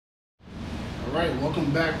All right, welcome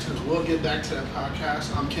back to the We'll Get Back to That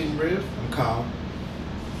podcast. I'm King Riv. I'm Kyle.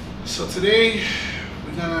 So today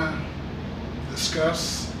we're gonna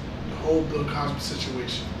discuss the whole Bill Cosby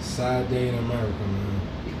situation. Sad day in America,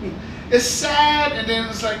 man. It's sad, and then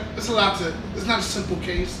it's like it's a lot to. It's not a simple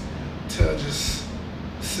case to just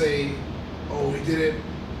say, "Oh, he did it.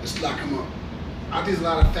 Let's lock him up." I think there's a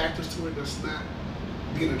lot of factors to it that's not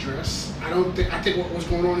being addressed. I think what's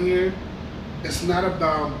going on here, it's not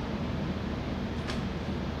about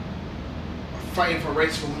fighting for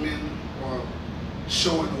rights for women or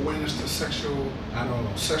showing awareness to sexual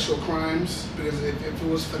crimes. Because if it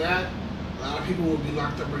was for that, a lot of people would be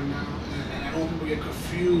locked up right now. And I don't want people to get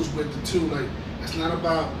confused with the two. Like, it's not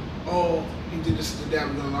about, oh, he did this, did that,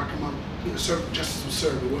 we're gonna lock him up. Justice was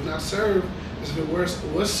served. It was not served. If it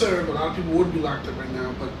was served, a lot of people would be locked up right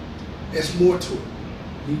now. But there's more to it.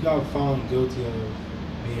 He got found guilty of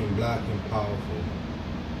being black and powerful.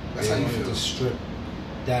 That's they how you wanted feel. to strip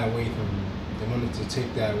that away from him. They wanted to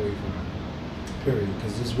take that away from him. Period.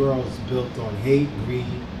 Because this world is built on hate, greed,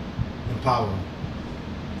 and power.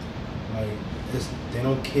 Like, they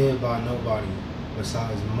don't care about nobody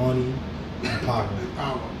besides money and power.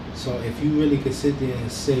 Power. So if you really could sit there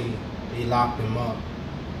and say they locked him up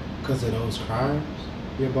because of those crimes,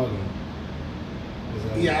 you're bugging.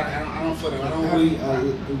 Yeah, I don't feel that. I don't really.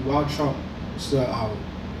 While Trump still out, you know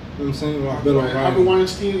what I'm saying? While Bill Harvey O'Reilly,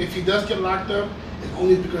 Weinstein, if he does get locked up, it's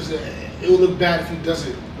only because it will look bad if he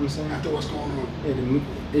doesn't you know what I'm saying? after what's going on.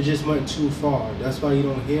 Yeah, it just went too far. That's why you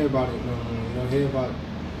don't hear about it no more. You don't hear about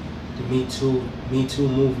the Me Too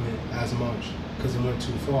movement as much because it went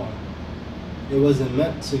too far. It wasn't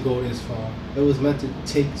meant to go this far. It was meant to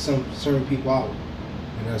take some certain people out,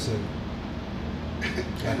 and that's it.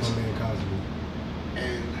 Like my man Cosby.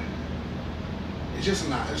 And it's just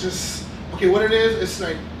not. It's just okay. What it is, it's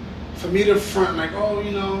like for me to front like,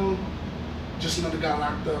 oh, just another guy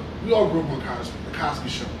locked up. We all grew up on Cosby, the Cosby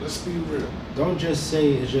Show. Let's be real. Don't just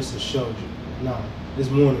say it's just a show. No, it's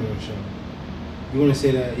more than a show. You want to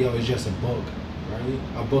say that, it's just a book, right?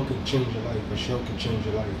 A book can change your life. A show can change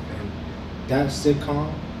your life. And that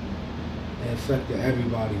sitcom, it affected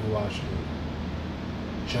everybody who watched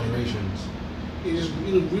it. Generations. It just,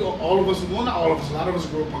 all of us, well, not all of us, a lot of us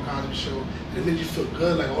grew up on Cosby Show, and it made you feel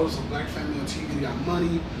good, like, oh, there's a black family on TV, they got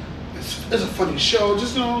money, it's a funny show,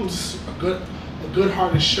 just a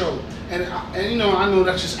good-hearted show. And I know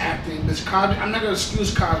that's just acting, but Cosby, I'm not going to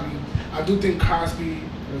excuse Cosby. I do think Cosby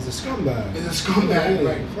It's a scumbag. is a scumbag,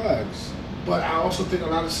 right? Facts. But I also think a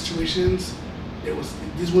lot of situations,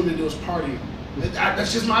 these women, there was partying.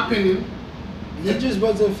 That's just my opinion. He just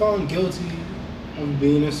wasn't found guilty of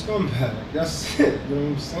being a scumbag. That's it. You know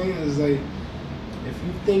what I'm saying? It's like, if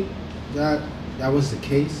you think that was the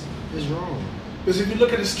case, it's wrong. Because if you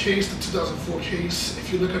look at this case, the 2004 case,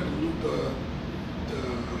 if you look at the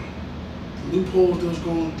loopholes that was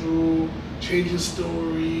going through, changing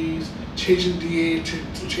stories, changing DA,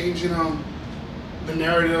 changing the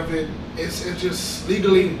narrative of it, it's just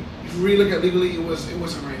legally. If you really look at legally, it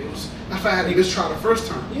wasn't right. It was. That's why I had a mistrial the first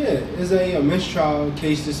time. Yeah, it's a mistrial,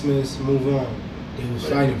 case dismissed, move on. They was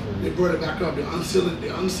fighting for it. They brought it back up. They're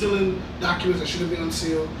unsealing documents that shouldn't be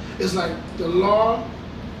unsealed. It's like the law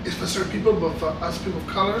is for certain people, but for us people of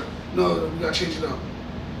color, no, we gotta change it up.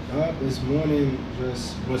 It's more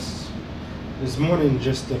than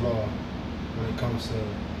just the law when it comes to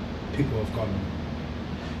people of color.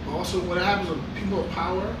 But also, what happens with people of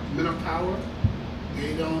power, men of power,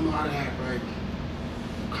 they don't know how to act right.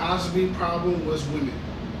 Cosby problem was women,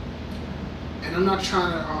 and I'm not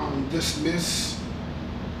trying to dismiss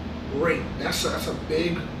rape. That's a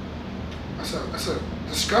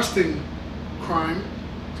disgusting crime.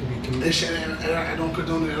 To be committed. And I don't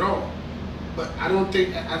condone it at all. But I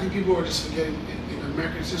think people are just forgetting in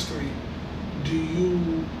America's history. Do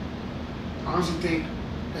you honestly think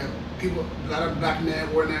that a lot of black men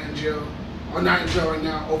who are not in jail right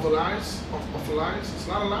now over lies? For lies? There's a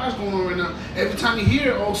lot of lies going on right now. Every time you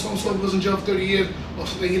hear, oh, so-and-so was in jail for 30 years or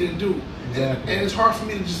something he didn't do. Exactly. And it's hard for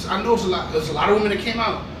me to just, I know there's a lot of women that came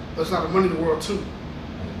out, but there's a lot of money in the world too.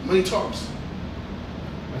 Money talks.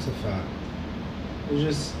 That's a fact.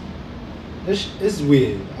 It's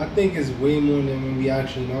weird. I think it's way more than when we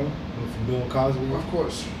actually know from Bill Cosby. Of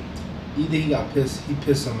course. Either he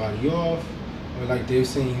pissed somebody off, or like they were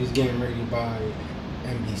saying he was getting ready to buy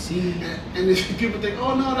NBC. And if people think,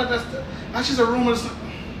 oh no, that's just a rumor.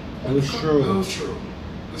 It was true. It was true.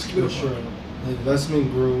 Let's keep it true. The investment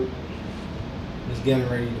group is getting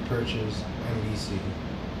ready to purchase NBC.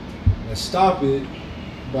 And stop it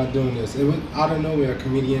by doing this. It was out of nowhere. A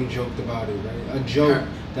comedian joked about it, right? A joke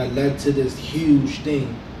that led to this huge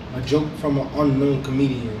thing. A joke from an unknown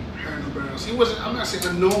comedian. Harry Barrows. He wasn't. I'm not saying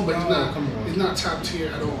unknown, but he's not top tier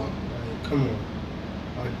at all. Like, come on.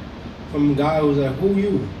 Like, from a guy who's like, who you? You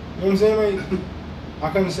know what I'm saying? Like, I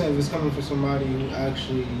can understand if it's coming from somebody who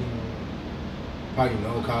actually, probably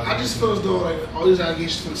know Cosby. I just feel as though like all these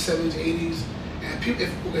allegations from the 70s, 80s, and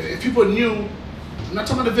people, if people knew, I'm not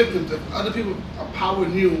talking about the victims, if other people of power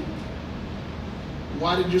knew,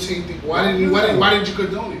 why did you say anything? Why did you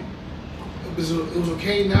condone it? It was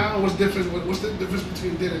okay now. What's the difference? What's the difference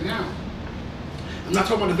between then and now? I'm not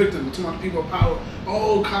talking about the victim. I'm talking about the people of power.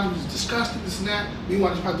 Oh, Cosby's disgusting, this and that.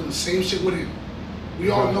 Meanwhile, they're probably doing the same shit with him. We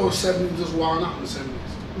all know the 70s was wilding out in the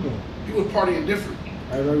 70s. People were partying different.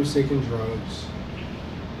 Everybody was taking drugs.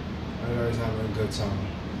 Everybody was having a good time.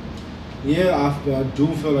 Yeah, I do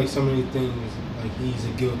feel like some of these things, like he's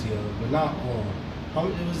guilty of, but not all.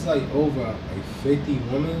 It was like over like 50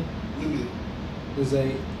 women. It's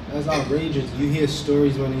like, that's outrageous. You hear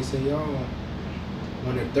stories when they say,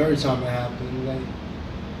 when the third time it happened, like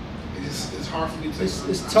it's hard for me to.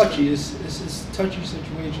 It's touchy. It's a touchy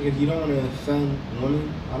situation because you don't want to offend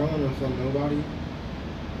women. I don't want to offend nobody.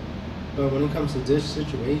 But when it comes to this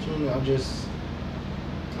situation, you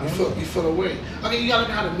feel away. I mean, you gotta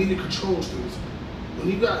know how the media controls things. When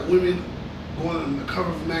you got women going on the cover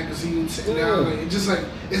of magazines, sitting down, like, it's just like,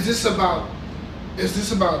 is this about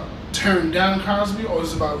tearing down Cosby, or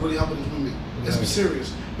is it about really helping these women? Let's be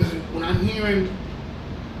serious. Because when I'm hearing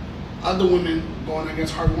other women going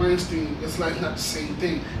against Harvey Weinstein, it's like not the same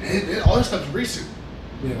thing. And all this stuff is recent.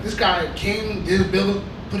 Yeah. This guy came, did a bill,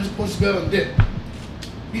 put his bill, and did.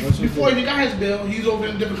 Before he even got his bill, he's over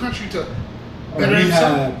in a different country to better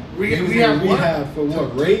himself. Rehab for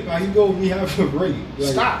what? Rape? How you go rehab for rape?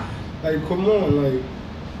 Like, stop. Like, come on, like,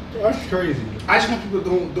 that's crazy. I just want people to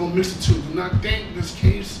don't mix the two. Do not think this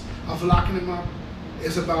case of locking him up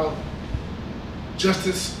is about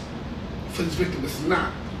justice for this victim. It's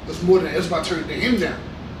not. It's more than that. It's about turning him down.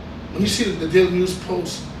 When you see the Daily News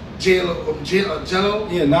post Jello.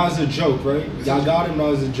 Yeah, now it's a joke, right? Y'all got him,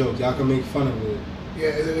 now it's a joke. Y'all can make fun of it. Yeah,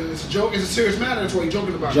 it's a joke. It's a serious matter. That's what you're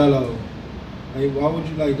joking about. Jello. Like, why would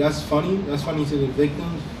you, like, that's funny? That's funny to the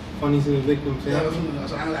victims? Funny to the victim family?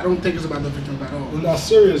 Yeah, I don't think it's about the victims at all. It's not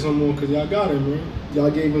serious no more because y'all got him, right? Y'all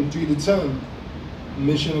gave him 3 to 10.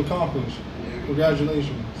 Mission accomplished. Yeah.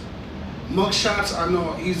 Congratulations. Mugshots, I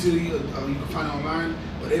know easily you can find online,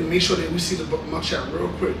 but they make sure that we see the mugshot real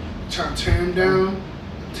quick. Try to tear him down,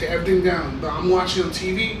 tear everything down. But I'm watching on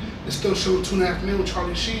TV, they still show 2.5 million with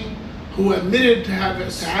Charlie Sheen, who admitted to have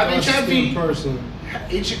HIV. Person.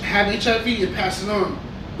 Have HIV and pass it on,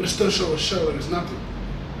 but it still show that it's nothing.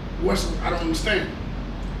 I don't understand.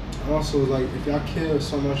 Also, like, if y'all care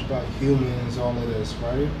so much about humans, all of this,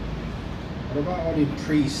 right? What about all the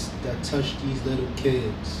priests that touch these little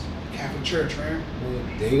kids? Catholic Church, right?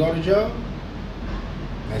 They go to jail?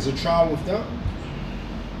 There's a trial with them?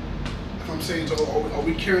 If I'm saying, so are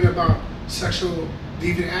we caring about sexual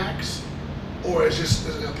deviant acts, or does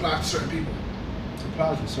it apply to certain people? It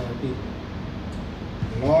applies to certain people.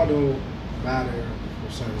 The law don't matter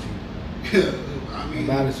for certain people. I mean, it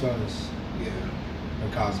matters for us. Yeah.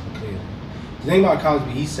 And Cosby, clearly. The thing about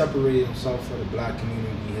Cosby, he separated himself for the black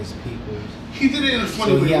community, his people. He did it in a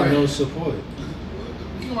funny way. So he had no support.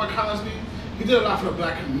 The thing about Cosby, he did a lot for the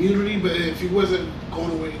black community, but if he wasn't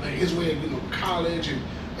going away, like his way of, college and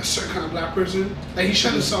a certain kind of black person, like he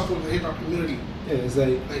shut himself with the hip hop community. Yeah, it's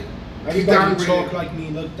like everybody who talk like me,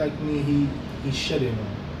 look like me, he shitted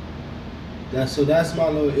on. So that's my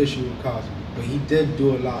little issue with Cosby. But he did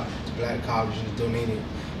do a lot to black colleges, donated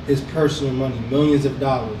his personal money, millions of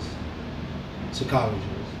dollars to colleges.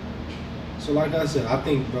 So like I said, I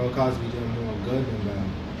think Bill Cosby did more good than bad.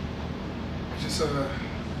 It's just a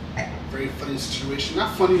very funny situation.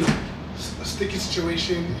 Not funny, a sticky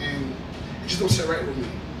situation, and it just don't sit right with me.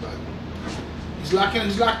 But he's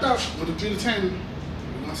locked up with a 3 to 10.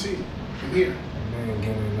 We're gonna see from here. And then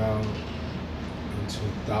getting out in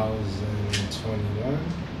 2021.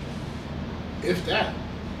 If that.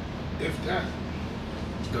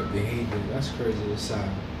 Good behavior. That's crazy to say.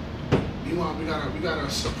 Meanwhile, we got a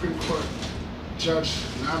Supreme Court judge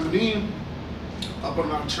nominee up on a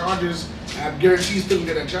lot of charges. I guarantee he's still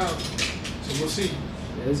gonna get that job. So we'll see.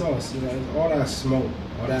 Yeah, it's all that smoke,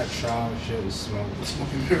 all that trial shit is smoke. The smoke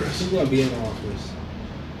and mirrors. He's gonna be in office.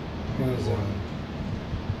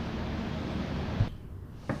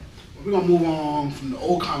 We're gonna move on from the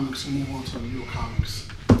old comics and move on to the new comics.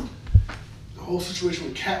 The whole situation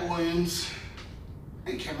with Cat Williams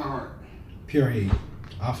and Kevin Hart. Pure hate.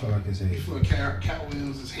 I feel like it's hate. You feel like Cat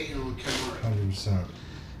Williams is hating on Kevin Hart. 100%.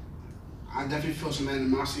 I definitely feel some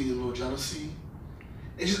animosity and a little jealousy.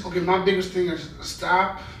 It's just, okay, my biggest thing is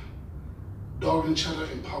stop dogging each other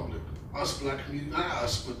in public. Us black comedians, not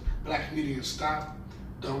us, but black comedians stop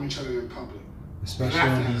dogging each other in public. Especially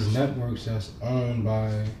on these networks that's owned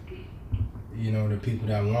by, you know, the people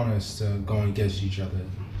that want us to go against each other.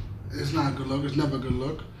 It's not a good look. It's never a good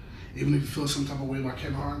look. Even if you feel some type of way about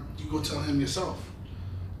Kevin Hart, you go tell him yourself.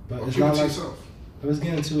 But it's not like yourself. I was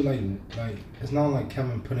getting to like it's not like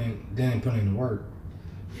Kevin didn't put in the work.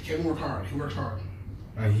 Yeah, Kevin worked hard. He worked hard.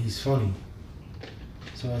 Like he's funny.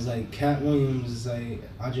 So it's like Cat Williams is like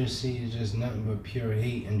I just see it's just nothing but pure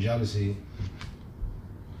hate and jealousy.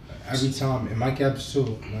 Every time, and Mike Epps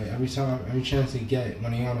too. Like every chance they get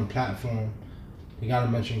when they on a platform, they gotta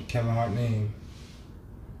mention Kevin Hart's name.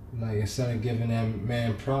 Like instead of giving that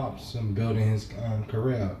man props and building his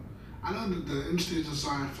career up. I know that the industry is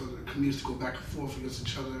designed for the comedians to go back and forth against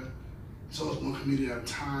each other. It's always one comedian at a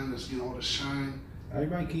time. There's all the shine.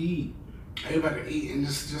 Everybody can eat. Everybody can eat and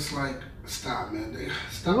just like stop, man.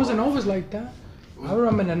 Stop. It wasn't always like that. I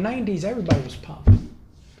remember in the '90s, everybody was popping.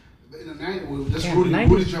 In the '90s, that's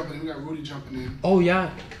Rudy jumping in. We got Rudy jumping in. Oh yeah,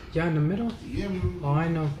 in the middle. Yeah. Oh, I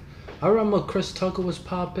know. I remember Chris Tucker was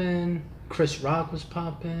popping. Chris Rock was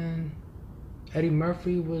popping. Eddie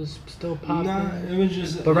Murphy was still popping. Nah, it was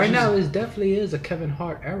just. But right now, it definitely is a Kevin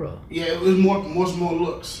Hart era. Yeah, it was more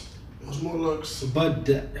looks. It was more looks. But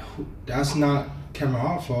that's not Kevin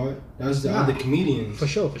Hart fault. That's the other comedians. For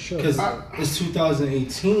sure. Because it's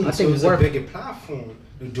 2018, I think so it's a bigger platform.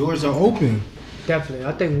 The doors are open. Definitely.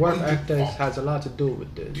 I think work actors has a lot to do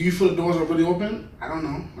with this. Do you feel the doors are really open? I don't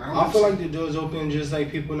know. I feel like the doors open just like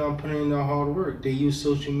people not putting in their hard work. They use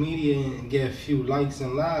social media and get a few likes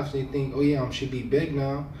and laughs. They think, oh yeah, I should be big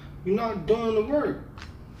now. You're not doing the work.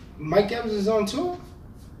 Mike Evans is on tour.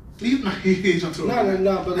 He's on tour.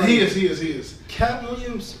 No, but like, he is. Cat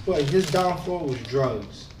Williams, his downfall was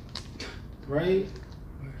drugs, right?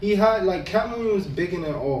 He had Cat Williams was big in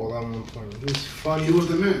it all at one point. He was funny. He was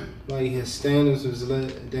the man. Like his standards was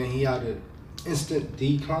lit. Then he had an instant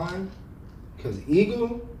decline because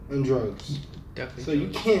ego and drugs. Definitely. So you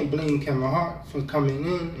can't blame Kevin Hart for coming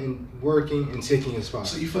in and working and taking his spot.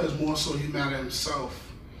 So you feel it's more so he's mad at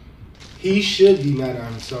himself. He should be mad at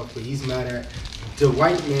himself, but he's mad at the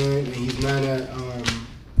white man and he's mad at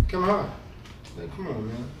Kevin Hart. Like, come on,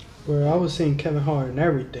 man. Where I was seeing Kevin Hart and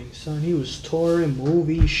everything, son. He was touring,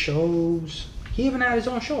 movies, shows. He even had his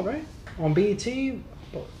own show, right? On BET. Kevin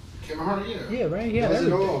Hart, yeah. Yeah, right? Yeah, that's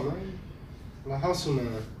it all, man. The hustle,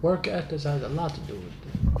 man. Work ethics has a lot to do with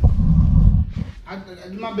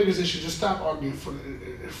it. My biggest issue, just stop arguing in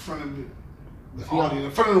front of the audience,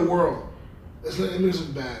 in front of the world. It makes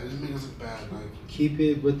it bad. Like, keep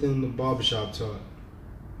it within the barbershop talk.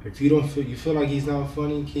 If you feel like he's not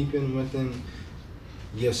funny, keep it within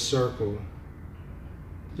your circle.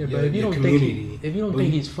 Yeah, but if you don't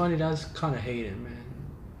think he's funny, that's kind of hating, man.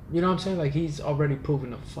 You know what I'm saying? Like he's already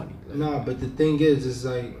proven up funny. Nah, but the thing is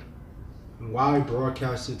like, why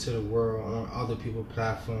broadcast it to the world on other people's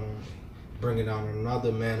platforms, bringing out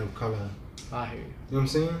another man of color? I hear you. You know what I'm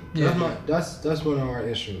saying? Yeah. That's one of our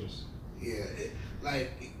issues. Yeah,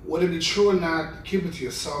 whether it be true or not, keep it to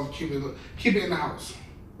yourself. Keep it in the house.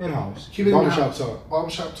 In-house. Keep it barbershop in the house. talk.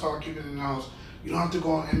 Barbershop talk. Keep it in the house. You don't have to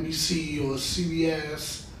go on NBC or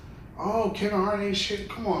CBS. Oh, Kevin Hart ain't shit.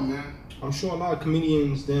 Come on, man. I'm sure a lot of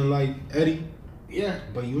comedians didn't like Eddie. Yeah.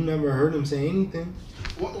 But you never heard him say anything.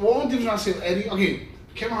 One difference I say Eddie. Okay,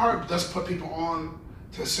 Kevin Hart does put people on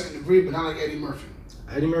to a certain degree, but not like Eddie Murphy.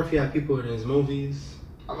 Eddie Murphy had people in his movies.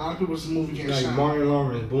 A lot of people's movie can't like shine. Martin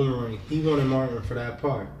Lawrence, Boomerang. He wanted Martin for that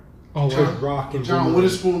part. Oh, Chris Rock and John Boomerang.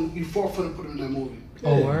 Witherspoon, he fought for to put him in that movie.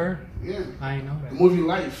 Oh, word? Yeah. I ain't know that. The movie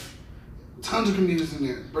Life. Tons of comedians in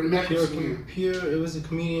there. Bernie Mac was in there. It was a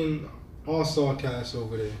comedian all-star cast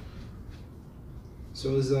over there.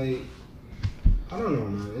 So it's like, I don't know,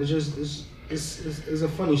 man. It's a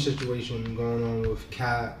funny situation going on with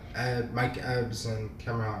Mike Epps and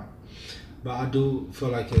Kevin Hart. But I do feel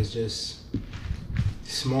like it's just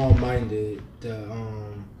small-minded.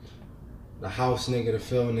 The house nigga, the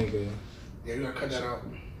Phil nigga. Yeah, you gotta cut that out.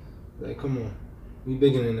 Like, come on. We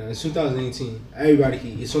bigger than that. It's 2018. Everybody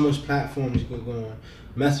can. There's so much platforms you can go on.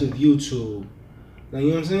 Mess with YouTube. Like, you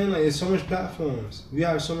know what I'm saying? Like, there's so much platforms. We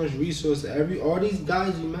have so much resources. All these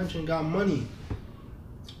guys you mentioned got money.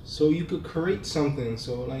 So you could create something.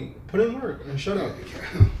 So, like, put in work and shut up.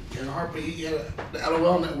 Kevin Hart, he had the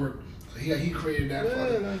LOL network. So he created that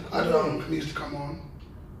for other comedians to come on.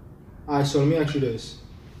 Alright, so let me ask you this.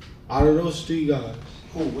 Out of those three guys.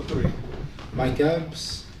 Who? What three? Mike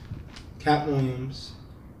Epps, Cat Williams,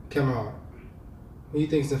 Kevin Hart. Who do you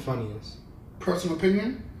think's the funniest? Personal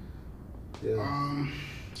opinion? Yeah.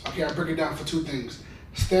 Okay, I'll break it down for two things.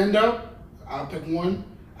 Stand up, I'll pick one.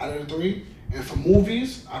 out of the three. And for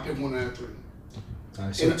movies, I pick one out of three. All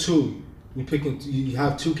right, so two. You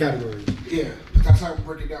have two categories. Yeah, that's how I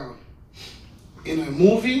break it down. In a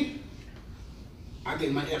movie, I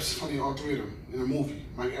think Mike Epps is funny in all three of them. In a movie,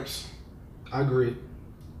 Mike Epps. I agree.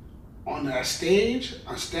 On that stage,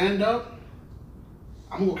 on stand up,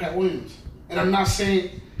 I'm gonna go Cat Williams. And I'm not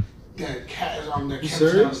saying that Cat is on that. You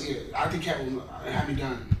serious? Yeah, I think Cat will have me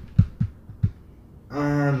done. No.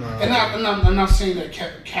 And I'm not saying that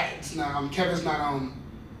Cat's not Kevin's not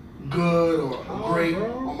good or great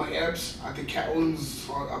on Mike Epps. I think Cat Williams is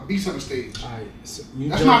a beast on the stage. Alright, so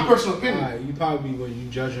that's my personal opinion. Alright, you probably when you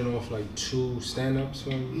judging off like two stand-ups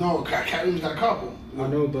from. No, Cat Williams got a couple. I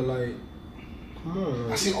know, but like, come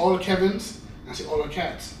on. I see all the Kevins. I see all the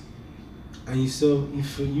Cats. And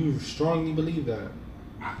you strongly believe that.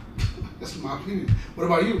 That's my opinion. What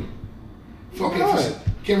about you? Okay, for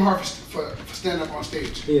Kevin Hart for stand up on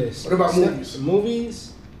stage. Yes. What about movies?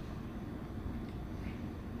 Movies.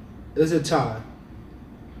 It's a tie.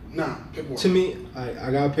 Nah, pick one. To me,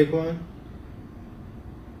 I gotta pick one.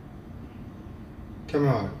 Kevin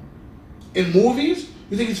Hart. In movies,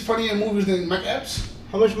 you think it's funnier in movies than Mike Epps?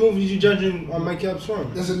 How much movies you judging on Mike Epps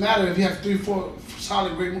from? Doesn't matter if you have 3-4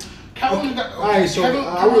 solid great movies. Alright, so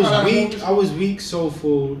I was weak. I was weak. Soul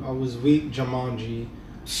Food. I was weak. Jumanji.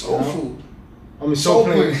 Soul Food. I mean Soul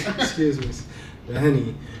Plane. Excuse me, the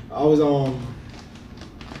Henny. I was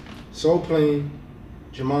Soul Plane,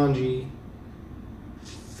 Jumanji.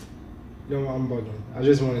 No, I'm bugging. I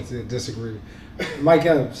just wanted to disagree. Mike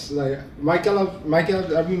Epps, Mike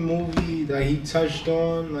Epps, every movie that he touched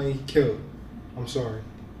on, he killed. I'm sorry.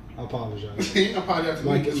 I apologize. I apologize to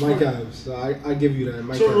Mike Epps. So I give you that.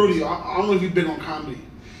 Mike so Epps. Rudy, I don't know if you've been on comedy.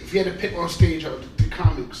 If you had to pick on stage of the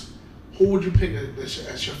comics, who would you pick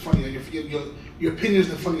as your funny? Your opinion is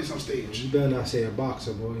the funniest on stage. You better not say a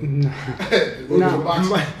boxer, boy. No. Doing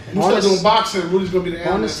boxing, Rudy's gonna be the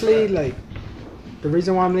animal. Honestly, the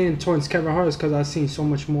reason why I'm leaning towards Kevin Hart is because I've seen so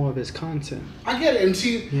much more of his content. I get it, and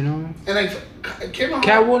see, and Kevin Hart.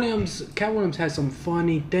 Cat Williams has some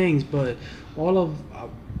funny things, but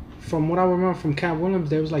from what I remember from Cat Williams,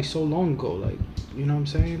 they was so long ago, you know what I'm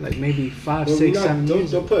saying? Maybe 5, 6, 7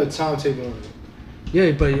 years. Don't put a timetable on it.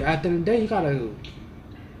 Yeah, but at the end of the day, you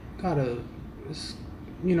gotta,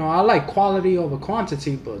 I like quality over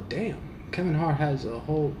quantity, but damn, Kevin Hart has a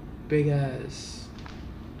whole big ass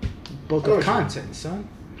book of content, son.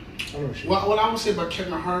 What I would say about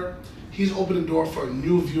Kevin Hart, he's opened the door for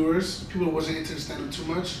new viewers. People that wasn't into the stand-up too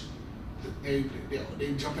much. They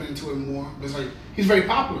jumping into it more. It's he's very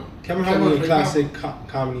popular. Kevin Hart is a classic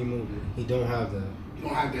comedy movie. He don't have that. You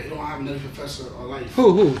don't have that. You don't have Nutty Professor or Life.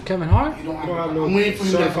 Who? Kevin Hart? You don't have no I'm waiting for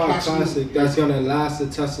him to have a classic that's gonna last the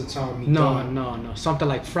test of time. No. Something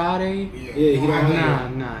like Friday. Yeah, he don't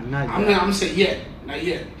have not I'm yet. gonna say yet. Not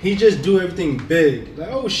yet. He just do everything big.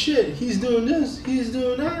 Oh shit, he's doing this. He's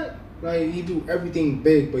doing that. He do everything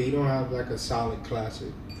big, but he don't have a solid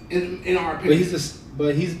classic. In our opinion.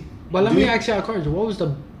 But let me ask you a question. What was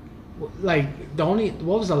what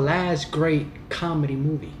was the last great comedy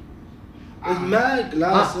movie? It's mad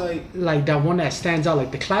last that one that stands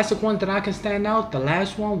out, the classic one that I can stand out. The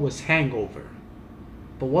last one was Hangover.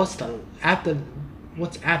 But what's after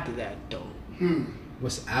that though?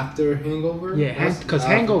 What's after Hangover? Yeah, because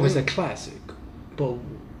Hangover is a classic. But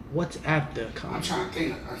what's after? I'm trying to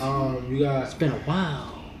think. You got. It's been a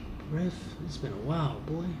while, Riff. It's been a while,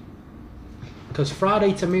 boy. Because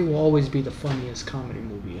Friday to me will always be the funniest comedy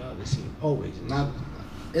movie I've ever seen. Always.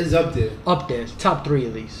 It's up there. Up there, top 3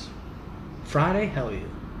 at least. Friday, hell yeah.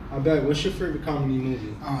 I bet. What's your favorite comedy movie?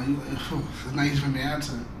 It's not easy for me to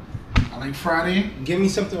answer. I like Friday. Give me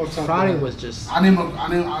something on top. Friday was just. I'm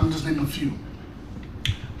just naming a few.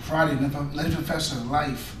 Friday, Nutty Professor,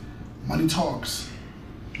 Life, Money Talks.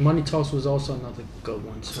 Money Talks was also another good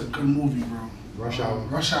one too. It's a good movie, bro. Rush Hour.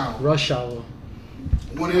 Rush Hour.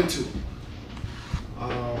 1 and 2.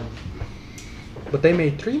 But they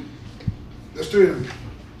made 3? There's 3 of them.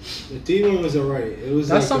 The 3 one was alright. It was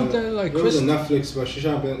it was a Netflix special. Should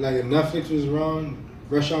have been if Netflix was wrong,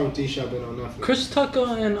 Rush Hour 3 should have been on Netflix. Chris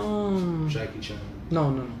Tucker and Jackie Chan.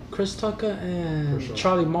 No. Chris Tucker and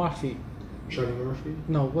Charlie Murphy. Charlie Murphy?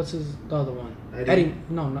 No, what's the other one? Eddie.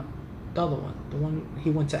 No, not the other one. The one he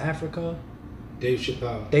went to Africa. Dave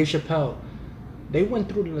Chappelle. They went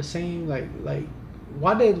through the same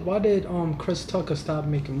why did Chris Tucker stop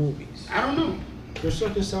making movies? I don't know. Chris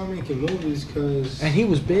Tucker stopped making movies because... And he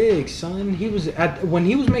was big, son. When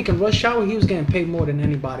he was making Rush Hour, he was getting paid more than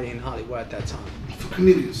anybody in Hollywood at that time. For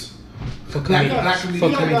comedians. Black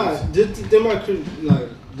comedians.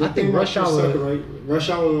 I think Rush Hour... Rush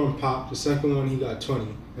Hour 1 popped. The second one, he got 20.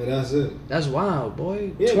 And that's it. That's wild,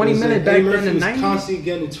 boy. Yeah, 20 minutes back then in the 90s. Constantly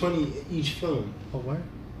getting 20 each film. Oh, what?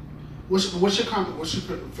 What's your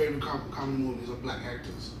favorite comedy movies of black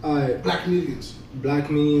actors? Alright. Black comedians. Black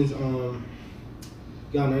comedians. You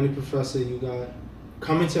got Nutty Professor. You got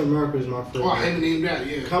Coming to America is my favorite. Oh, I haven't named that.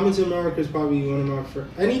 Yeah. Coming to America is probably one of my favorite.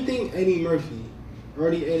 Anything Eddie Murphy.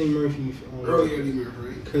 Early Eddie Murphy. Early Eddie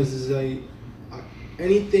Murphy. Because it's like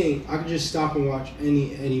anything I could just stop and watch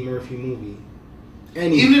any Eddie Murphy movie.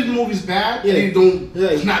 Even if the movie's bad, yeah,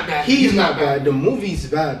 it's not bad. He's not bad. The movie's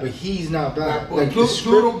bad, but he's not bad. Like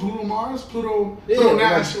Pluto Mars, Pluto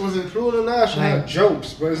Nash wasn't. Pluto Nash had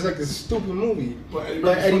jokes, but it's like a stupid movie. But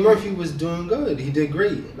Eddie Murphy was doing good. He did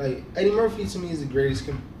great. Like Eddie Murphy to me is the greatest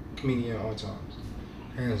comedian of all times,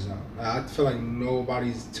 hands down. I feel like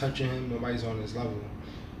nobody's touching him. Nobody's on his level.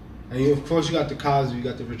 And of course you got the Cosby, you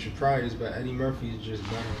got the Richard Pryors, but Eddie Murphy is just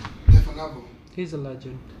better. Different level. He's a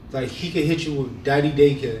legend. Like he could hit you with Daddy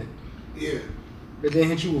Daycare. Yeah. But then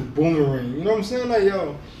hit you with Boomerang. You know what I'm saying? Like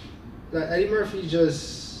yo, like Eddie Murphy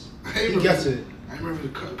just he gets it. Eddie Murphy's a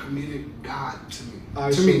comedic god to me.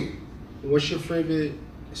 To me. What's your favorite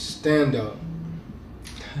stand up?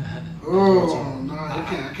 Oh no,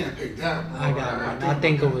 I can't pick that. I got one. I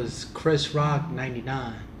think it was Chris Rock,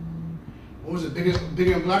 99. What was it?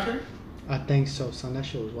 Bigger and Blacker? I think so, son. That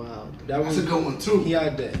shit was wild. That's a good one too. He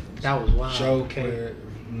had that. That was wild. Joke with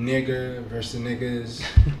nigger versus niggas.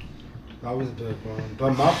 That was a big one.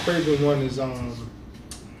 But my favorite one is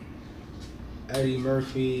Eddie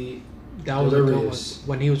Murphy. That was a good one.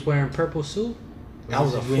 When he was wearing purple suit. That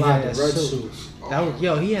was a fly ass suit. That was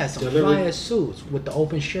he had some fly ass suits with the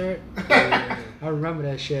open shirt. I remember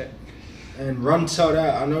that shit. And Run Tell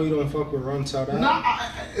That. I know you don't fuck with Run Tell That.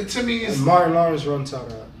 No, to me it's Martin Lawrence Run Tell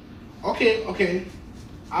That. Okay.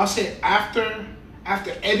 I'll say after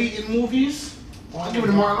Eddie in movies, I'll give it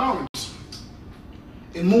to Martin Lawrence.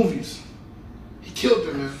 In movies, he killed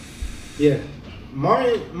it, man. Yeah,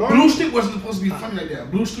 Martin. Blue Streak wasn't supposed to be funny like that.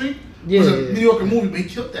 Blue Streak was a mediocre movie, but he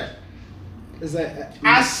killed that. It's like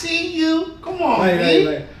I see you. Come on,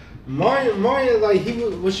 like Martin, like he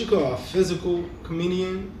was what you call a physical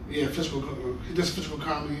comedian. Yeah, he does physical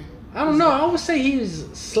comedy. I don't know. I would say he was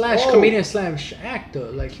 / comedian /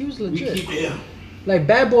 actor. Like he was legit. Yeah. Like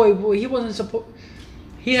Bad Boy, he wasn't supposed.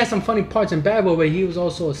 He had some funny parts in Bad Boy, but he was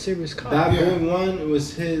also a serious cop. Bad Boy 1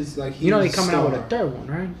 was his like. He they coming out with a third one,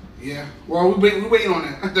 right? Yeah. Well, we waiting on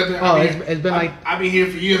that. It's been like I've been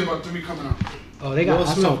hearing for years about 3 coming out. Oh, they got. Will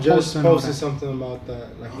Smith just posted something about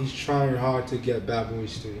that. Like he's trying hard to get Bad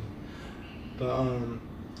Boys 3. But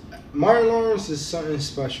Martin Lawrence is something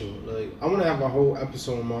special. Like I want to have a whole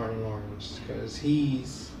episode on Martin Lawrence because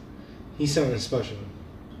he's something special.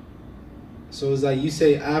 So it's like you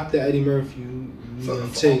say after Eddie Murphy, you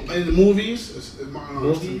take in the movies. It's Martin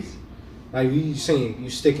Lawrence. Movies. Like you saying you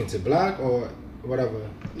sticking to black or whatever?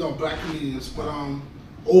 No, black comedians. But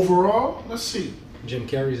overall, let's see. Jim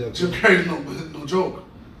Carrey's up there. Jim Carrey's no joke.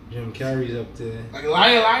 Jim Carrey's up there. Like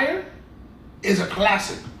Liar is a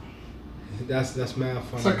classic. That's mad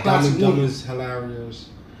funny. It's a classic Dumb is hilarious.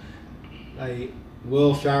 Like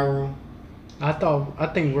Will Ferrell. I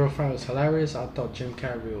think Will Ferrell was hilarious. I thought Jim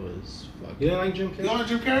Carrey was fucking. You didn't like Jim Carrey? You don't like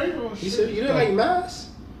Jim Carrey? Oh, you said you didn't like Mask?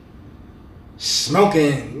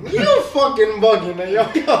 Smoking. You fucking bugging, man. Yo,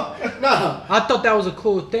 nah. I thought that was a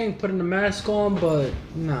cool thing, putting the mask on, but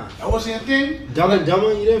nah. That wasn't a thing? Dumb and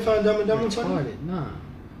Dumber? You didn't find Dumb and Dumber funny? Nah.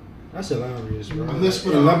 That's hilarious, bro.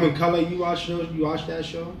 In Living Color, you watched that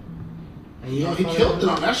show? And he killed it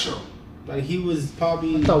on that show. Like he was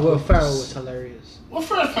probably. I thought Will Ferrell was hilarious. Will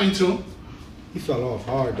Ferrell's funny too. He fell off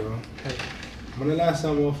hard though. Okay. When the last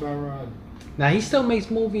time Will Ferrell? Now he still makes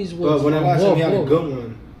movies with. But when the last time he had a good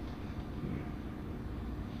one?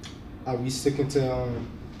 Are we sticking to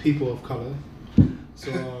people of color?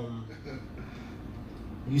 So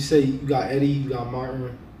you say you got Eddie, you got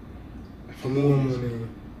Martin. For me,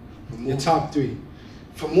 your top 3.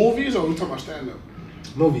 For movies, or we talking about stand up?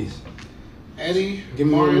 Movies. Eddie, give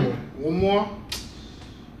me Martin, one more.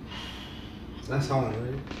 That's hard,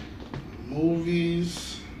 right?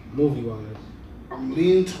 Movies. Movie wise. I'm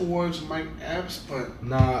leaning towards Mike Epps, but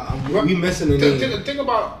we missing the name. Think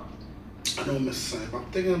about. I don't miss something. I'm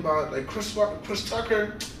thinking about like Chris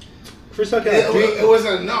Tucker. Chris Tucker. It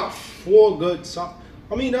wasn't enough. 4 good songs.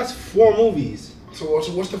 I mean, that's 4 movies. So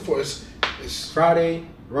what's the 4? It's Friday,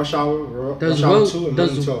 Rush Hour, Rush Hour 2, and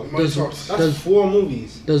Money Talk. That's 4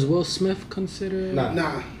 movies. Does Will Smith consider?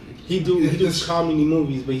 Nah. He does comedy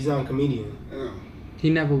movies, but he's not a comedian. Yeah. He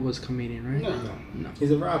never was a comedian, right? No.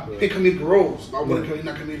 He's a rapper. He comedic roles. I wouldn't he's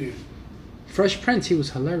not a comedian. Fresh Prince, he was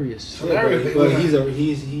hilarious. Hilarious, but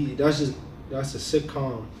that's a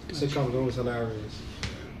sitcom. Sitcom was hilarious.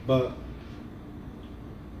 But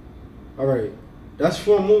all right, that's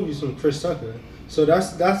 4 movies from Chris Tucker. So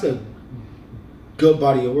that's a good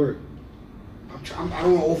body of work. I don't want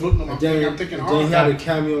to overlook them. I'm thinking hard. Then he had a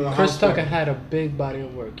cameo on Chris Tucker had a big body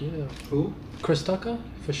of work. Yeah. Who? Chris Tucker,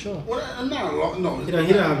 for sure. Well, not a lot. No, He don't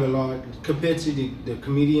have a large compared to the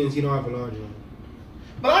comedians. He don't have a large one.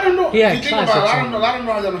 But I don't know. Yeah, if you think about it, I don't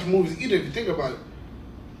know how that much movies either. If you think about it.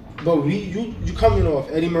 But you coming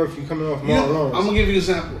off Eddie Murphy, coming off Martin Lawrence. I'm gonna give you an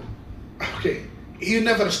example. Okay, he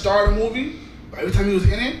never starred a movie, but every time he was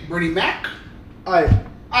in it, Bernie Mac.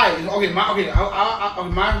 Okay,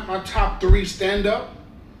 my top 3 stand up.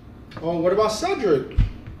 Oh, what about Cedric?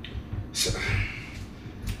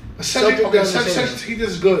 Cedric, he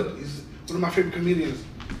does good. He's one of my favorite comedians.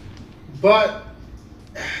 But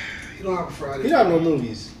he don't have a Friday. He don't have no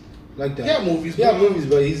movies like that. Yeah, movies. Yeah, movies,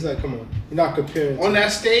 but he's like, come on, you're not comparing. On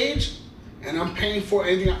that stage, and I'm paying for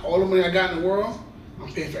anything, all the money I got in the world.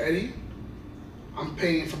 I'm paying for Eddie. I'm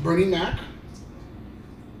paying for Bernie Mac.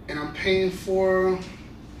 And I'm paying for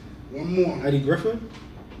one more. Eddie Griffin.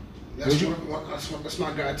 That's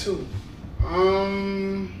my guy too.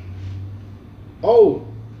 Oh.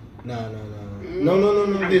 No.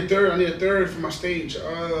 I need a third for my stage.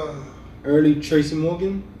 Early Tracy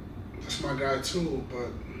Morgan. That's my guy too, but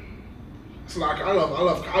it's like I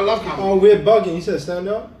love comedy. Oh, we're bugging. You said stand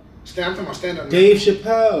up. I'm talking about stand up. Dave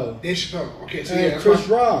Chappelle. Okay, so and Chris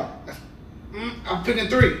Rock. I'm picking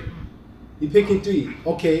 3. You picking 3?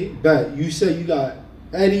 Okay, bet. You said you got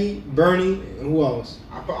Eddie, Bernie, and who else?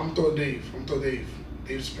 I'm throwing Dave. Dave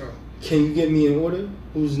Chappelle. Can you get me in order?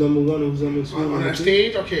 Who's number 1? Who's number 2? On that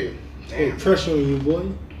stage? Okay. Damn. Pressure on you,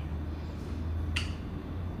 boy.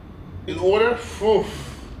 In order?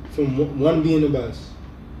 Oof. From 1 being the best.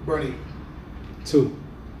 Bernie. 2.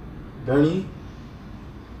 Bernie.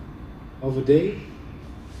 Over Dave.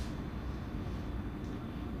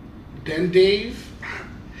 Then Dave.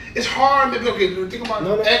 It's hard. Okay, think about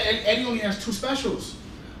no. Eddie only has 2 specials.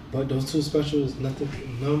 But those 2 specials,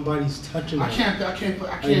 nobody's touching them. I can't.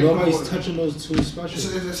 Nobody's touching those 2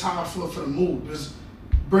 specials. That's how I feel for the mood. Because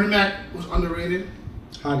Bernie Mac was underrated.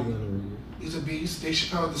 Highly underrated. He's a beast. Dave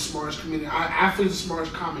Chappelle is the smartest comedian. I feel he's the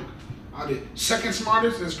smartest comic out there. Second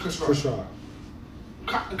smartest is Chris Rock. Chris Rock.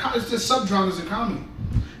 It's just subgenres in comedy.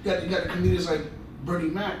 You got the comedians like Bernie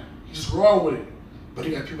Mac. He's just raw with it. But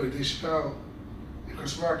you got people like Dave Chappelle and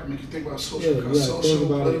Chris Rock that make you think about social,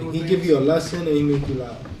 political He things. give you a lesson and he make you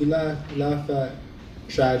laugh. He laugh at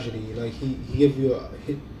tragedy. Like he give you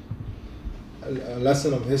a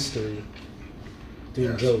lesson of history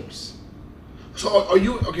through jokes. So are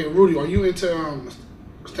you Rudy? Are you into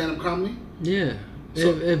stand-up comedy? Yeah.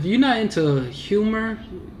 So, if you're not into humor,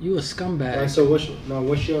 you a scumbag. Right, so what's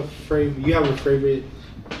your favorite? You have a favorite?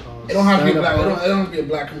 It don't have to be black. It don't have to be a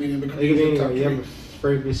black comedian. Because you have a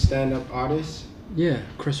favorite stand-up artist? Yeah,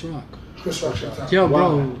 Chris Rock. Chris Rock. Yo,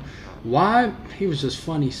 bro, why? He was just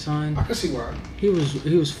funny, son. I can see why. He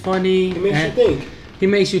was funny. He makes you think. He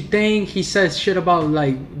makes you think. He says shit about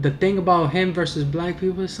like the thing about him versus black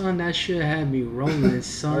people, son. That shit had me rolling,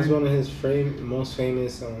 son. That's one of his most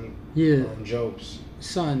famous jokes.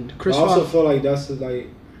 Son, Chris I also Rock. feel like that's like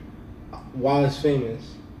why it's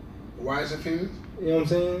famous. Why is it famous? You know what I'm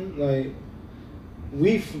saying? Like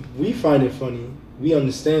we find it funny. We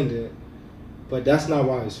understand it. But that's not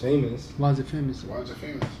why it's famous. Why is it famous? Why is it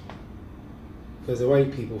famous? Because the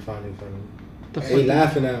white people find it funny. The They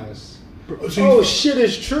laughing at us. So shit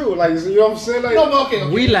is true. Like, you know what I'm saying? Like, no, but okay.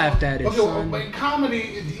 We laughed at it, okay, son. But in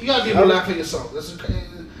comedy, you gotta be able to laugh at yourself.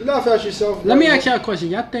 You laugh at yourself. Let me ask y'all a question.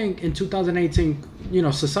 Y'all think in 2018,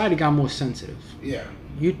 society got more sensitive? Yeah.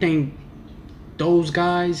 You think those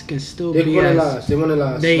guys can still They be want to as... last. They want to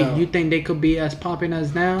last. You think they could be as popular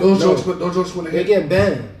as now? Those jokes wouldn't They hit. get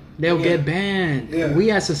banned. They'll get banned. Yeah.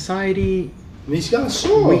 We as society... We got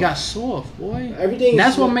soft. We got soft, boy. Everything.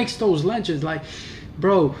 That's what makes those legends. Like,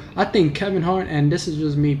 bro, I think Kevin Hart, and this is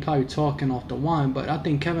just me probably talking off the wine, but I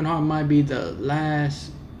think Kevin Hart might be the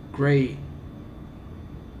last great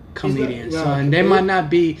comedian. And there might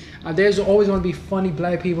not be. There's always going to be funny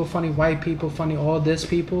black people, funny white people, funny all this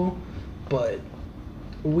people, but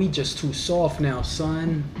we just too soft now,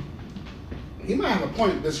 son. He might have a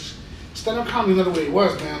point. This stand-up comedy not the way it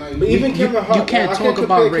was, man. Like, But even Kevin Hart, you can't talk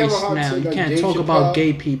about race now. You like can't Dave talk Chappelle. about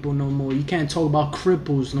gay people no more. You can't talk about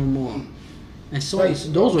cripples no more. And so Like,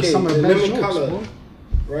 those were some of the best Living jokes, Color, bro.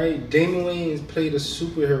 right? Damon Wayans played a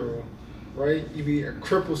superhero, right? You be a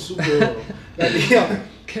crippled superhero. If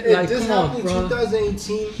this come on, happened in bro.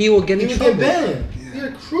 2018, He will get in he would trouble. get banned. Yeah.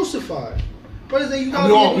 You're crucified. But it's like you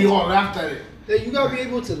we all laughed at it. Like, you gotta be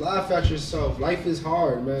able to laugh at yourself. Life is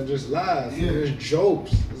hard, man. Just laugh. Yeah. There's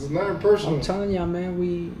jokes. It's nothing personal. I'm telling y'all,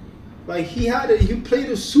 man, Like, he played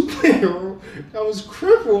a superhero that was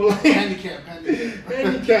crippled. Like,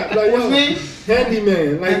 handicap. Like, What's yo, his name?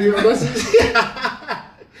 Handyman. Like, yo, that's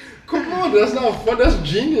come on, that's not fun. That's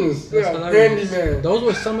genius. That's Yeah, hilarious. Handyman. Those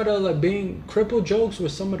were some of the, like, being crippled jokes were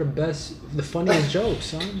some of the funniest jokes,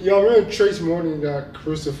 son. Yo, remember Trace Morgan got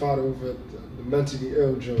crucified over the mentally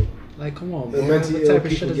ill joke. Like, come on, The man. mentally What ill type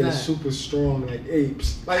of shit people is get that? super strong like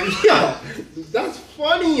apes. Like, yo, that's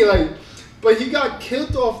funny. Like, but he got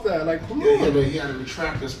killed off that. Like, come on. He had to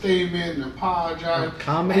retract his statement and apologize.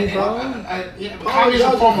 Comedy, bro? Yeah, but comedy's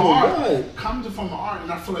a form of art. Right. Comedy's a form of art,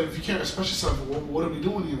 and I feel like if you can't express yourself, what are we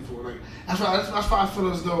doing here for? Like, that's why I feel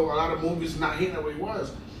as though a lot of movies not hitting the way it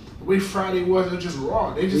was. The way Friday was, it was just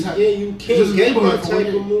raw. They just had, you can't just get labeled that it for what type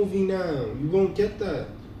it of movie now. You won't get that.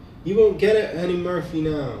 You won't get it Eddie Murphy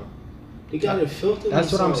now. They got it filtered. That's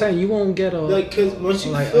what I'm saying. You won't get a Like, cause once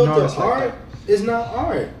you like, an filter artist like art, that. it's not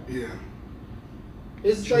art. Yeah.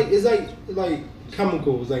 It's like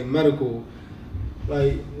chemicals, like medical.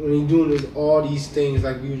 Like when you're doing all these things,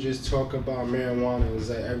 like we were just talking about marijuana, it's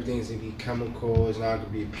like everything's gonna be chemical. It's not gonna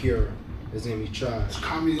be pure. It's gonna be trash.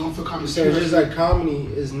 Comedy, don't feel comedy. So it's just like comedy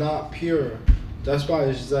is not pure. That's why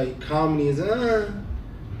it's just like comedy is.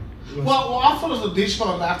 Well, I feel as though Dave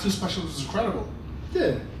Chappelle's last two specials was incredible.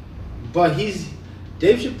 Yeah, but Dave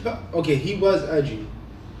Chappelle. Okay, he was edgy.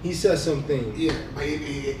 He said some things. Yeah, but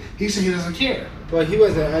he said he doesn't care. But he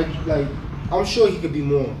wasn't edgy. Like, I'm sure he could be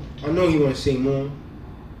more. I know he want to say more.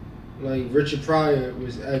 Like Richard Pryor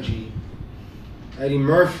was edgy. Eddie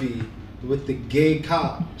Murphy with the gay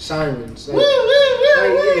cop sirens. Like,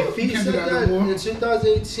 if he Can't said do that that no more. in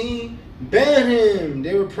 2018, ban him.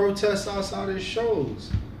 They would protest outside his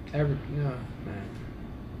shows. man.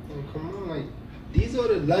 Oh, come on, like these are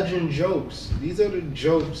the legend jokes. These are the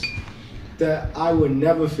jokes that I would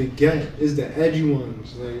never forget. Is the edgy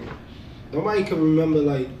ones. Like nobody can remember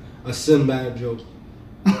like a Sinbad joke.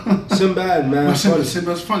 Sinbad, man.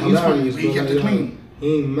 Sinbad's funny. He's funny, but he kept it clean.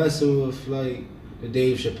 He ain't messing with like the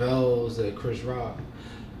Dave Chappelle's, the Chris Rock.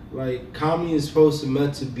 Like comedy is supposed to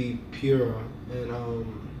meant to be pure and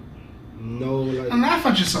no like. And laugh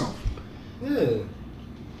at yourself. Yeah.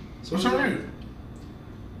 So It's alright.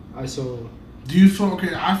 Do you feel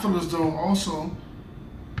okay? I feel as though also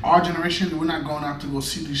our generation, we're not going out to go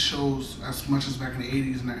see these shows as much as back in the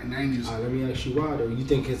 80s and 90s. Let me ask you why though. You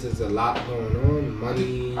think it's there's a lot going on?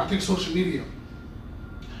 Money? I think social media.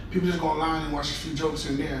 People just go online and watch a few jokes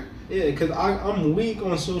in there. Yeah, because I'm weak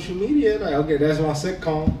on social media. Like, okay, that's my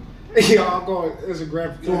sitcom. Yeah, I'll go on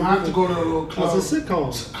Instagram. You don't have to go to a little club. It's a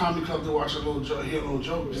sitcom. Comedy club to watch a little joke, hear a little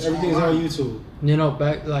joke. Just Everything's online. on YouTube. You know,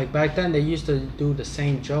 back then they used to do the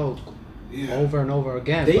same joke over and over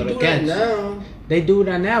again. They but do again, that now. They do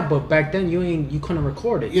that now, but back then you couldn't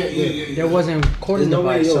record it. Yeah. There wasn't recording There's no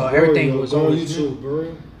way, device, so everything was on always YouTube,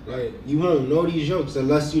 bro. Like, you won't know these jokes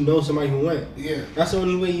unless you know somebody who went. Yeah. That's the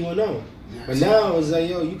only way you will know. Yeah, But now it's like,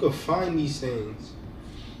 yo, you can find these things.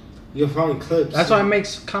 You can find clips. That's why it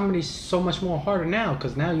makes comedy so much more harder now,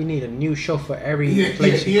 because now you need a new show for every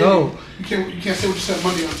place you go. You can't say what you said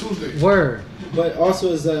Monday on Tuesday. Word. But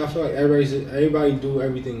also, it's like I feel like everybody do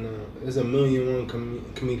everything now. There's a million and one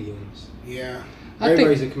comedians. Yeah.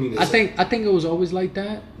 Everybody's a comedian. I think it was always like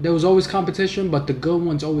that. There was always competition, but the good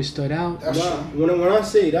ones always stood out. That's true. When I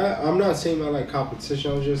say that, I'm not saying I like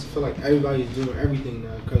competition. I just feel like everybody's doing everything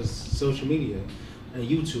now because social media and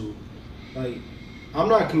YouTube. Like, I'm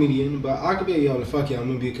not a comedian, but I could be yo, fuck yeah, I'm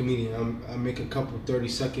gonna be a comedian. I make a couple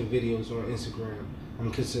 30-second videos on Instagram.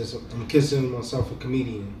 I'm considering myself a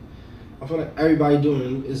comedian. I feel like everybody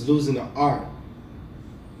doing is losing the art.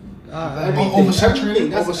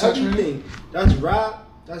 Oversaturated. That's everything. That's rap.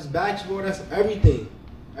 That's basketball. That's everything.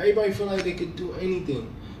 Everybody feel like they could do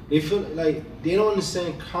anything. They feel like they don't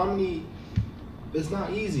understand comedy. It's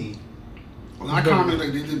not easy. A lot of comedy,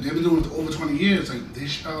 like they've been doing it for over 20 years. Like they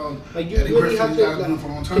like you Eddie really Griffin, have these to. guys been doing it for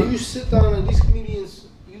a long time. Can you sit down and these comedians?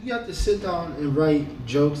 You have to sit down and write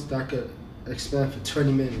jokes that could expand for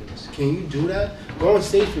 20 minutes. Can you do that? Go on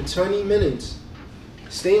stage for 20 minutes.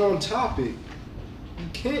 Stay on topic. You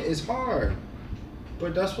can't. It's hard.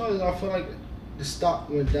 But that's why I feel like the stock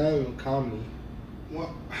went down with comedy.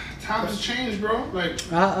 Well, times have changed, bro.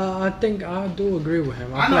 Like I think I do agree with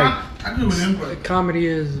him. I agree with him, but comedy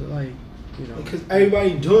is like, you know, because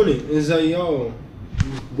everybody doing it. It's like, yo,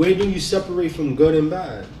 where do you separate from good and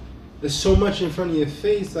bad? There's so much in front of your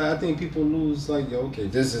face that I think people lose. Like, yo, okay,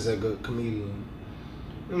 this is a good comedian. You know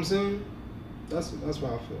what I'm saying? That's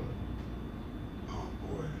what I feel. oh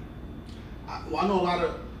boy. I know a lot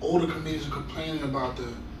of older comedians are complaining about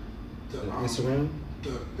the Instagram?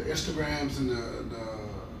 The Instagrams and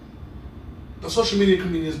the social media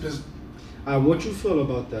comedians business. What you feel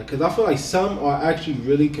about that? Because I feel like some are actually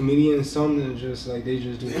really comedians, some are just like they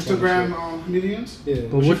just do Instagram comedians. Yeah.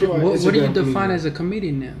 But what do you define as a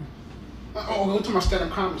comedian now? Oh, go to my stand-up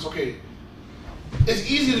comments. Okay, it's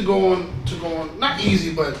easy to go on. Not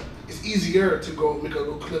easy, but it's easier to go make a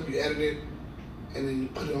little clip. You edit it, and then you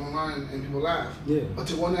put it online, and people laugh. Yeah. But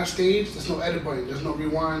to go on that stage, there's no edit button. There's no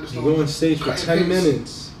rewind. There's you no go on stage for 10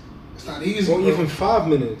 minutes. It's not easy. Or even 5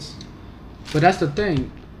 minutes. But that's the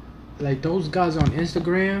thing. Like those guys on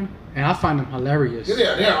Instagram, and I find them hilarious.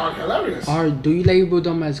 Yeah, they are hilarious. Do you label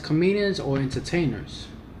them as comedians or entertainers?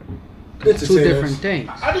 It's two different things.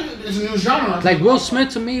 I think it's a new genre. Like Will Smith,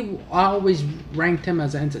 to me, I always ranked him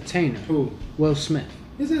as an entertainer. Who? Will Smith.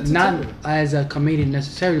 He's an entertainer. Not as a comedian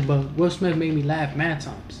necessarily, but Will Smith made me laugh mad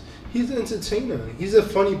times. He's an entertainer. He's a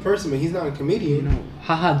funny person, but he's not a comedian. You know,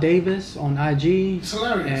 Haha Davis on IG. It's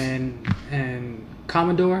hilarious. And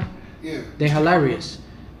Commodore. Yeah. They're hilarious.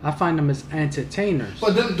 I find them as entertainers.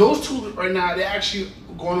 But then those two right now, they're actually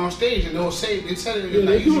going on stage and they said it. Yeah,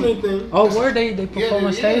 they doing their thing. Oh, where they perform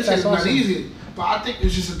on stage? That's it's awesome. not easy. But I think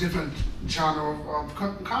it's just a different genre of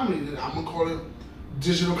comedy. I'm gonna call it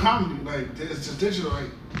digital comedy. Like it's just digital. Like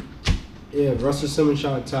yeah, Russell Simmons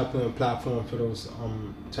trying to tap in a platform for those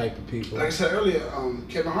type of people. Like I said earlier,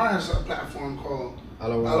 Kevin Hart has a platform called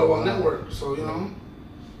LOL Network. So you know.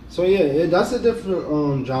 So yeah, that's a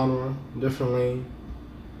different genre, different lane.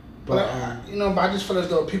 But I just feel as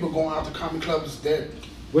though people going out to comedy clubs is dead.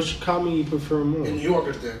 Which comedy you prefer more? In New York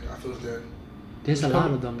is dead. I feel it's dead. There's a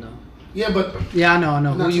lot of them though. Yeah, but I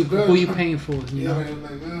know. Who you paying for? You know?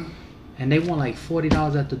 Like, and they want like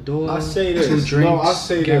 $40 at the door. I say this. 2 drinks, I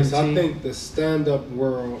say this. I guaranteed. think the stand-up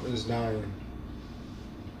world is dying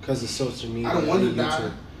because of social media. I don't want it to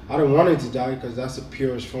die. I don't want it to die because that's the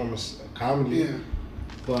purest form of comedy. Yeah.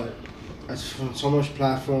 But it's from so much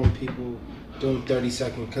platform, people doing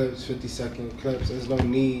 30-second clips, 50-second clips. There's no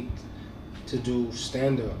need to do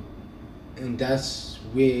stand-up, and that's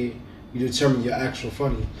where you determine your actual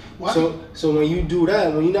funny. What? So when you do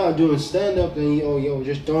that, when you're not doing stand-up, then you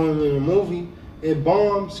just throwing them in a movie, it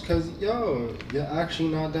bombs because you're actually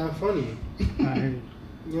not that funny. I heard.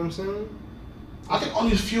 You know what I'm saying? I think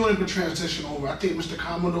only a few of them can transition over. I think Mr.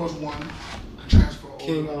 Commodore's one can transfer over.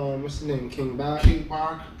 King, what's his name? King Bach.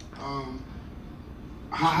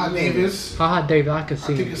 Haha Davis. Haha Davis, I can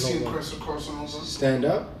see I think him. I see him crossing over. Stand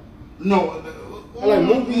up. No. I like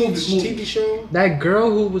movies, TV show. That girl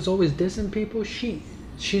who was always dissing people, she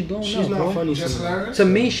don't She's know, not bro. funny. Just hilarious? To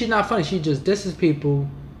me, she's not funny. She just disses people,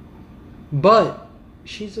 but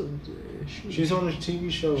she's on a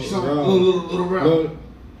TV show. She's on Little Round.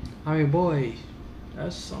 I mean, boy,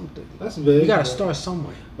 that's something. That's big. You gotta start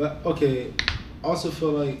somewhere. But okay, I also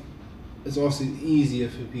feel like it's also easier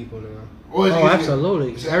for people now. Oh,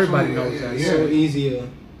 absolutely. Everybody knows that. It's so easier,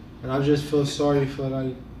 and I just feel sorry for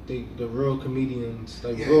like the real comedians,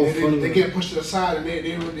 like real funny. They get pushed to the side and they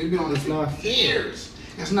been on it's not for years.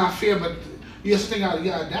 It's not fair, but you have to think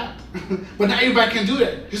you gotta adapt. But not everybody can do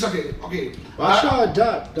that. Just okay. Why should I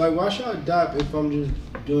adapt? Like, why should I adapt if I'm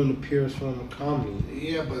just doing the purest form of comedy?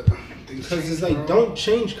 Yeah, but because it's like, don't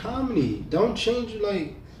change comedy. Don't change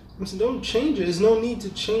don't change it. There's no need to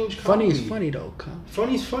change comedy. Funny is funny though.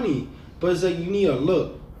 Funny's funny, but it's like you need a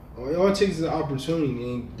look. All it takes is an opportunity,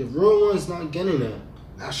 and the real one's not getting that.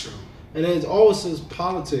 That's true. And there's always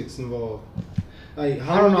politics involved. Like,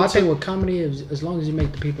 I don't know. I think with comedy is as long as you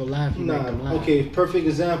make the people laugh, you make them laugh. Okay, perfect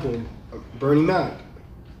example. Bernie Mac.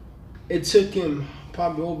 It took him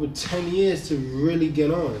probably over 10 years to really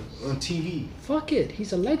get on TV. Fuck it,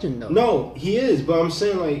 he's a legend though. No, he is, but I'm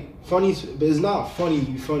saying like funny, but it's not funny.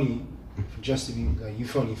 You funny just to be like you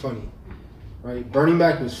funny, right? Bernie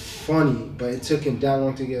Mac was funny, but it took him that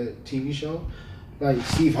long to get a TV show. Like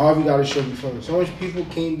Steve Harvey got a show before him. So much people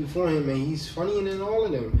came before him, and he's funnier than all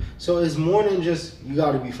of them. So it's more than just you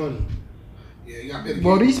got to be funny. Yeah, you got to be.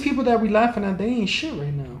 Well, these people that we laughing at, they ain't shit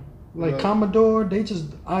right now. Like Commodore, they just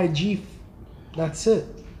IG. That's it.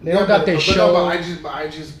 They don't got their show. But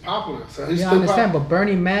IG's popular. So I understand. But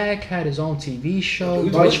Bernie Mac had his own TV show,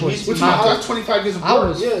 which was that's 25 years of work. I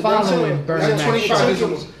was following Bernie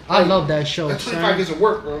Mac. I love that show. That's 25 years of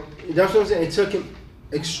work, bro. That's what I'm saying. It took him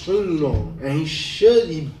extremely long, and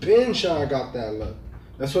he been shy got that look.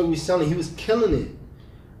 That's what we selling. He was killing it,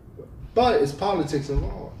 but it's politics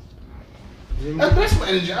involved. That's my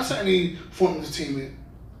energy. That's any form of entertainment.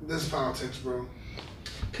 This is politics, bro.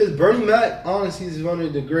 Because Bernie Mac, honestly, is one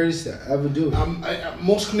of the greatest to ever do it.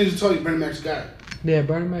 Most comedians tell you Bernie Mac's guy. Yeah,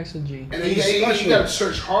 Bernie Mac's a G. And you got to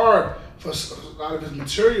search hard for a lot of his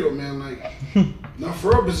material, man. Like, no,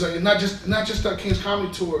 for real, but it's not just that King's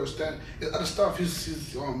Comedy Tour. It's that his other stuff.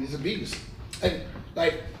 He's a beast.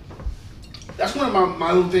 Like that's one of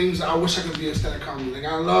my little things. I wish I could be a stand-up comedy. Like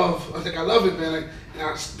I love it, man. Like, and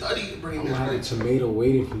I study bringing I that. had a tomato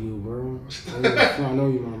waiting for you, bro. I know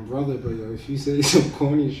you're my brother, but yo, if you say some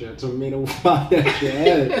corny shit, tomato will fly at your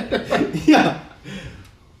head. Yeah.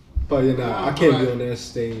 But you know, I can't be on that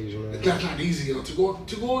stage, man. That's not easy, yo. To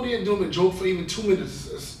go there and do a joke for even 2 minutes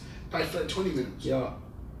is probably for 20 minutes. Yeah.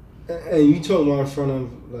 And you talk about in front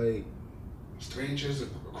of like strangers, a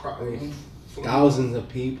crowd, like, thousands of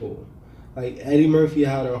people. Like Eddie Murphy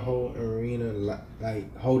had a whole arena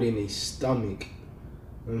like holding a stomach.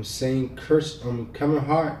 You know what I'm saying Kevin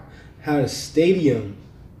Hart had a stadium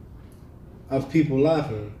of people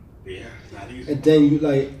laughing. Yeah, it's not easy. And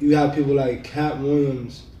then you have people like Cat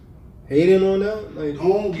Williams hating on that. Like,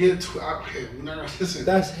 don't get too okay. Listen.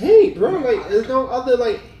 That's hate, bro. Like there's no other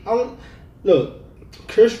like I don't look.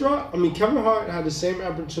 Kevin Hart had the same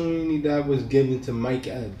opportunity that was given to Mike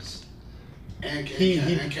Epps. And he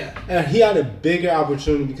had a bigger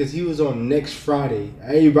opportunity because he was on Next Friday.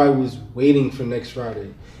 Everybody was waiting for Next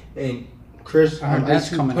Friday, and Chris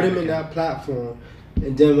Ice put him in that platform,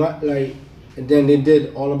 and then and then they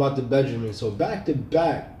did All About the Benjamin. So back to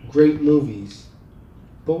back, great movies.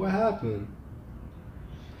 But what happened?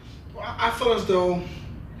 Well, I feel as though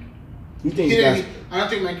I don't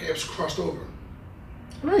think Mike Epps crossed over.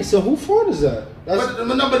 Right. So whose fault is that?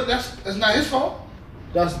 But that's not his fault.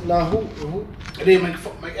 That's not who. It ain't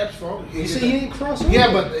Mike Epps' fault. You see, he didn't cross over.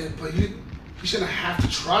 Yeah, but you shouldn't have to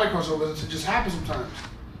try to cross over. It just happens sometimes.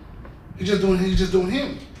 He's just doing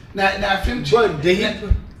him. Now if him. But did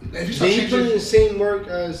he put in the same work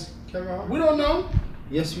as Kevin Hart? We don't know.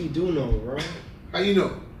 Yes, we do know, bro. How you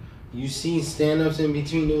know? You seen stand-ups in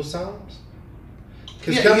between those times?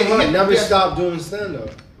 Because Kevin Hart never stopped doing stand-up.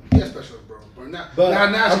 Yeah, special, bro. But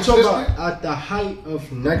I'm talking about at the height of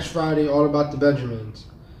Next Friday, All About the Benjamins.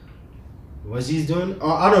 Was he doing?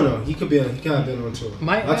 Oh, I don't know. He could have been on tour.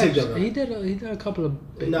 I'll take that back. He did a couple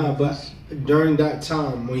of big movies. But during that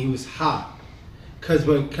time when he was hot, because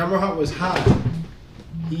when Kevin Hart was hot,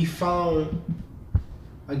 he found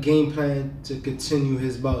a game plan to continue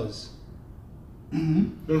his buzz. Mm-hmm. You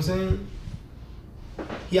know what I'm saying?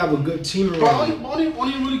 He have a good team around. But only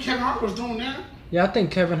really Kevin Hart was doing that. Yeah, I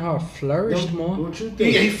think Kevin Hart flourished more. What you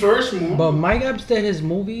think? Yeah, he flourished more. But Mike Epps did his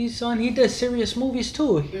movies, son. He did serious movies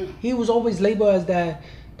too. Yeah. He was always labeled as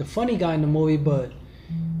the funny guy in the movie, but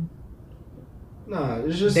nah,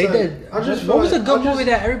 it's just they like, did. What was a good movie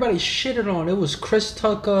that everybody shitted on? It was Chris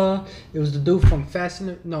Tucker. It was the dude from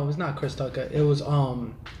No, it's not Chris Tucker. It was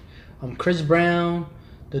Chris Brown,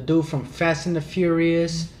 the dude from Fast and the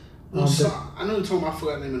Furious. I know you're talking about. I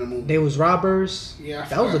forgot the name of the movie. They was robbers. Yeah,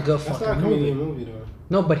 that was a good That's fucking not a comedian movie though.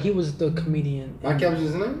 No, but he was the comedian. Mike Epps'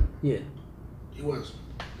 his name? Yeah. He was.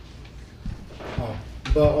 Oh,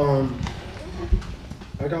 but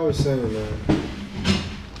like I was saying, man,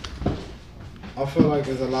 I feel like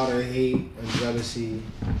there's a lot of hate and jealousy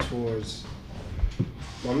towards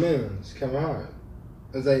my man, Kevin Hart.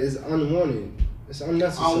 It's like it's unwanted. It's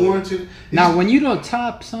unnecessary. Unwarranted. Now, when you don't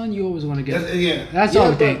top, son, you always want to get. Yeah. That's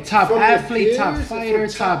all day. Top athlete, top fighter,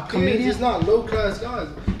 top comedian. It's not low class guys.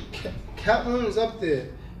 Cat Williams up there.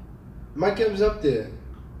 Mike Epps up there.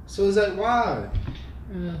 So it's like, why?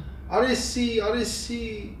 I didn't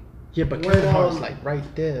see. Yeah, but Kevin Hart's like right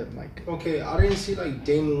there, Mike. Okay, I didn't see like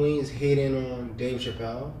Damon Wayans hating on Dave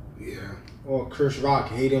Chappelle. Yeah. Or Chris Rock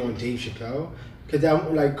hating on Dave Chappelle. Cause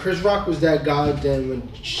that like Chris Rock was that guy then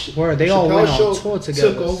when they all went on tour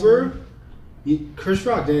together. Took over. Chris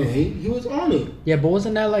Rock didn't hate. He was on it. Yeah, but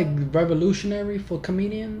wasn't that like revolutionary for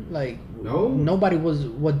comedian? Like no, nobody was.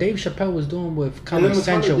 What Dave Chappelle was doing with Comedy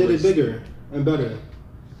Central did was it bigger and better.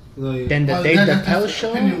 Like, than the Dave Chappelle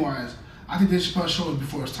show. Opinion-wise, I think Dave Chappelle show was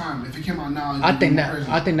before its time. If it came out now, I think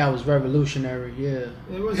that was revolutionary. Yeah,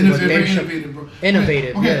 it was innovative, bro.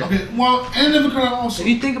 Innovative. Okay. Well, and then because also, if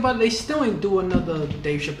you think about it, they still ain't do another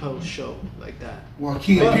Dave Chappelle show like that. Well,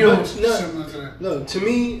 Key and Peele was similar to that. Look, to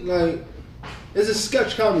me, like it's a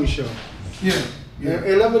sketch comedy show. Yeah.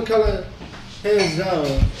 And Living Color, hands down.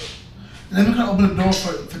 Living Color opened the door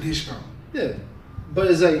for Dave Chappelle. Yeah. But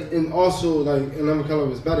it's like, and also like, In Living Color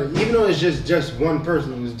was better, even though it's just one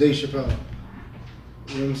person. It was Dave Chappelle.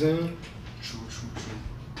 You know what I'm saying? True.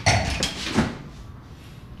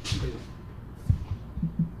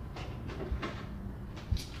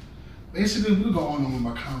 Basically, we're going on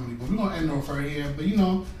about comedy, but we're gonna end off right here. But you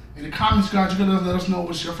know, in the comments, guys, you're gonna let us know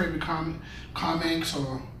what's your favorite comics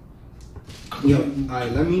or. Yeah. All right.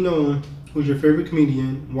 Let me know who's your favorite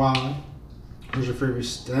comedian, why, Who's your favorite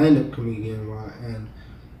stand-up comedian? Why? And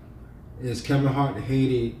is Kevin Hart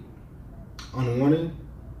hated unwanted?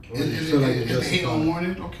 Or do you feel like it's just hate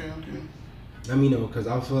unwanted? Okay. Let me know, cause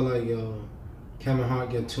I feel like Kevin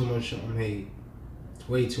Hart get too much hate,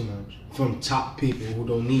 way too much from top people who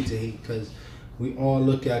don't need to hate. Cause we all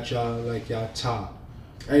look at y'all like y'all top.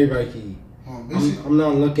 Everybody can eat. I'm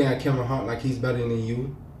not looking at Kevin Hart like he's better than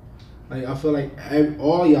you. Like I feel like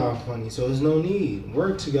all y'all funny, so there's no need.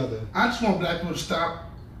 Work together. I just want black people to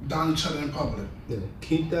stop downing each other in public. Yeah,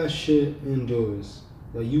 keep that shit indoors.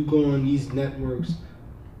 Like you go on these networks,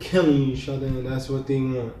 killing each other, and that's what they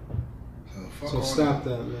want. So stop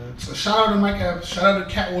that, man. So shout out to Mike Epps, shout out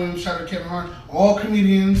to Cat Williams, shout out to Kevin Hart, all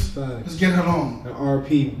comedians. Facts. Let's get it on. And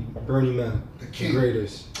RP Bernie Mac, the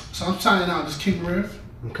greatest. So I'm signing out. This is King Riff.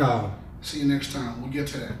 I'm Kyle. See you next time. We'll get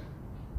to that.